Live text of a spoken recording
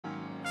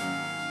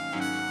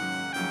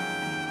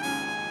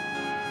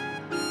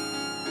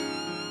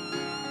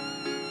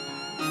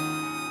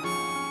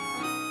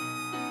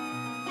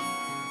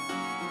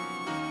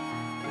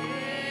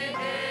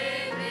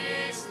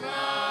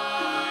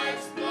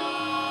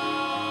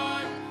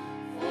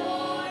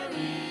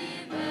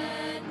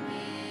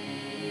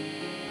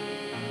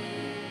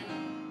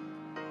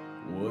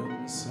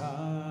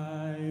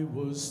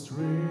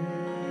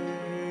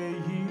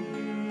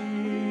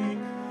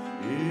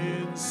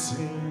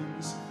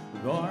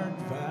dark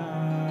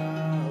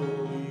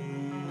valley,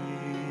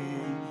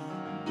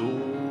 no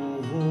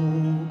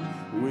hope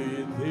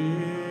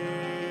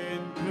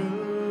within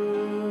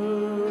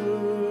could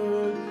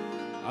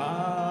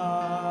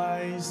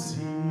I see.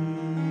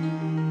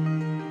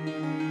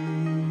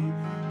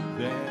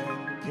 Then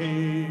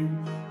came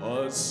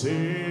a Savior,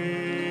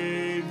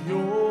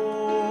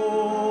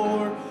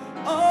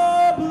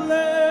 a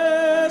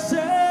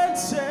blessed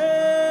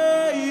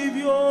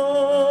Savior,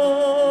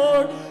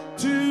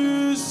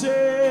 to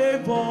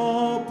save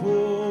a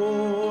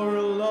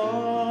poor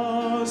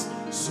lost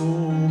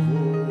soul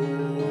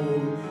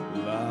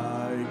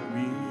like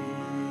me.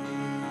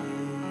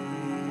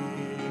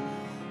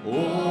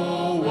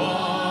 Oh,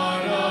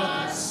 what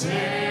a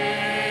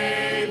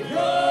Savior!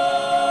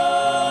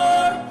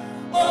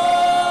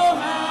 Oh,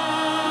 hallelujah!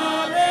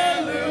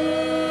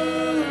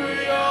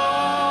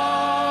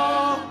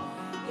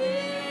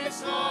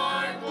 His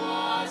heart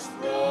was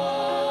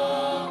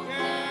broken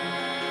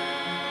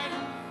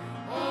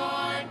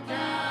on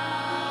Calvary.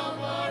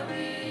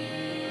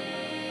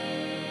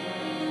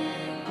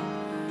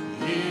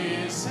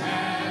 His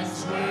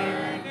hands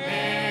were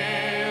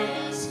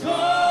nail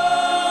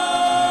scarred,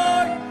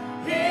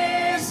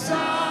 his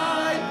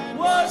side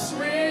was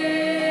riven.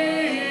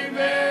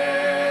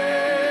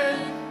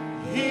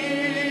 He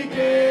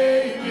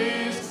gave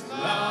his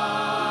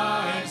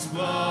life's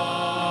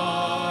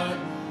blood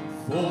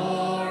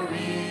for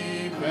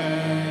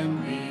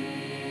even me.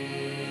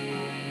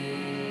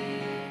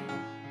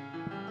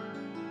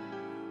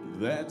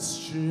 That's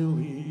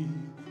chilly,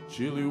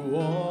 chilly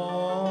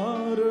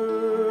waters.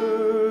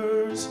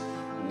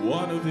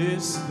 One of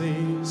these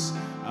days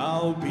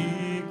I'll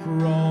be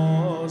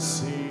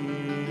crossing,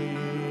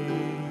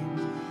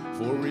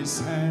 for his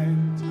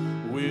hand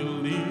will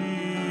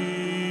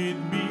lead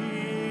me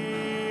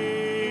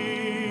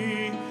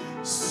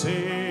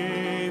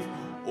safe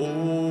o'er.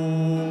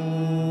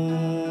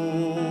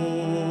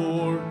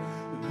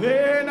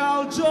 Then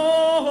I'll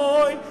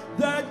join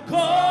that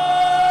chorus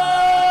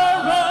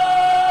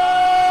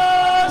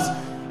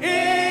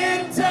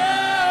in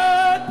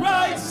that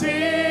bright city,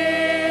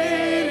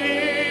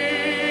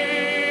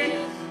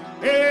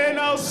 and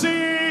I'll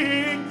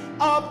sing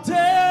up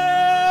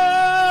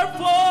there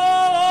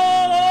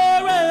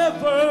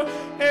forever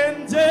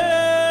and evermore.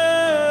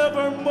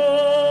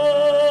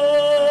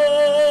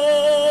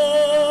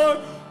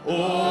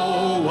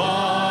 Oh,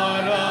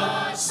 what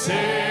a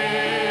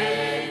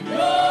Savior!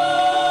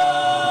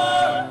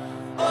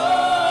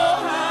 Oh,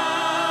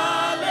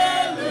 hallelujah!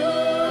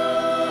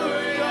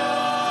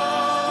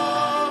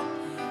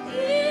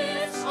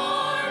 His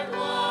heart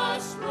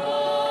was broken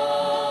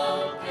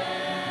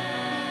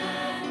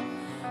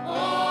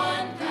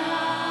on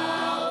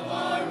Calvary.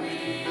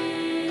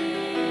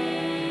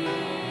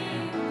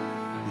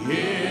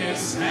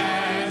 His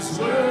hands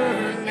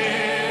were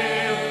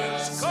nail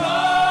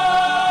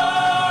scarred,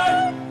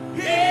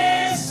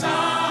 his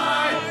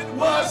side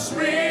was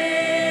riven.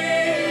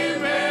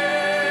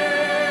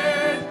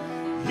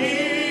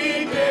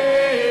 He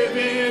gave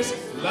his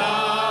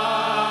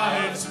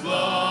life's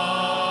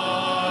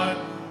blood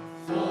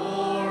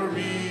for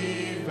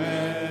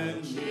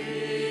revenge.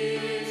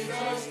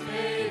 Jesus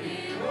made me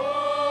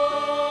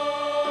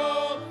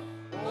whole,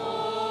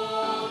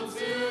 whole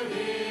to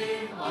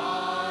him I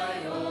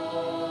owe.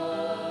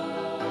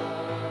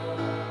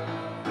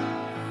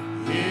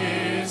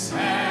 His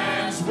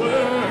hands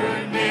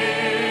were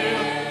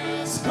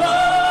nail scarred,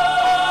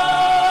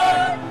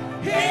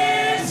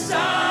 his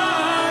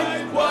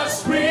side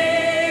was riven.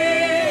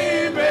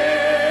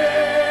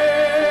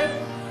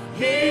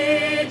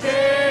 He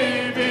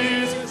gave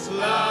his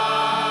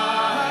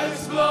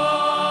life's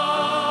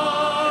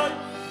blood.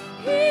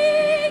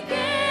 He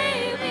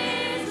gave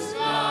his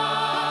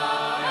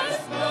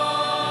life's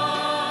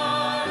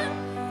blood.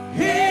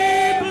 He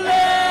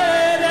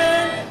bled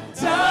and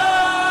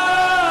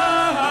died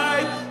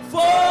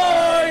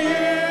for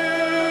you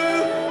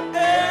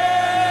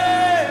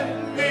and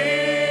me.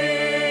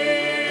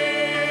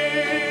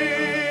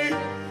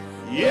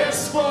 Yes,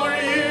 for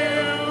you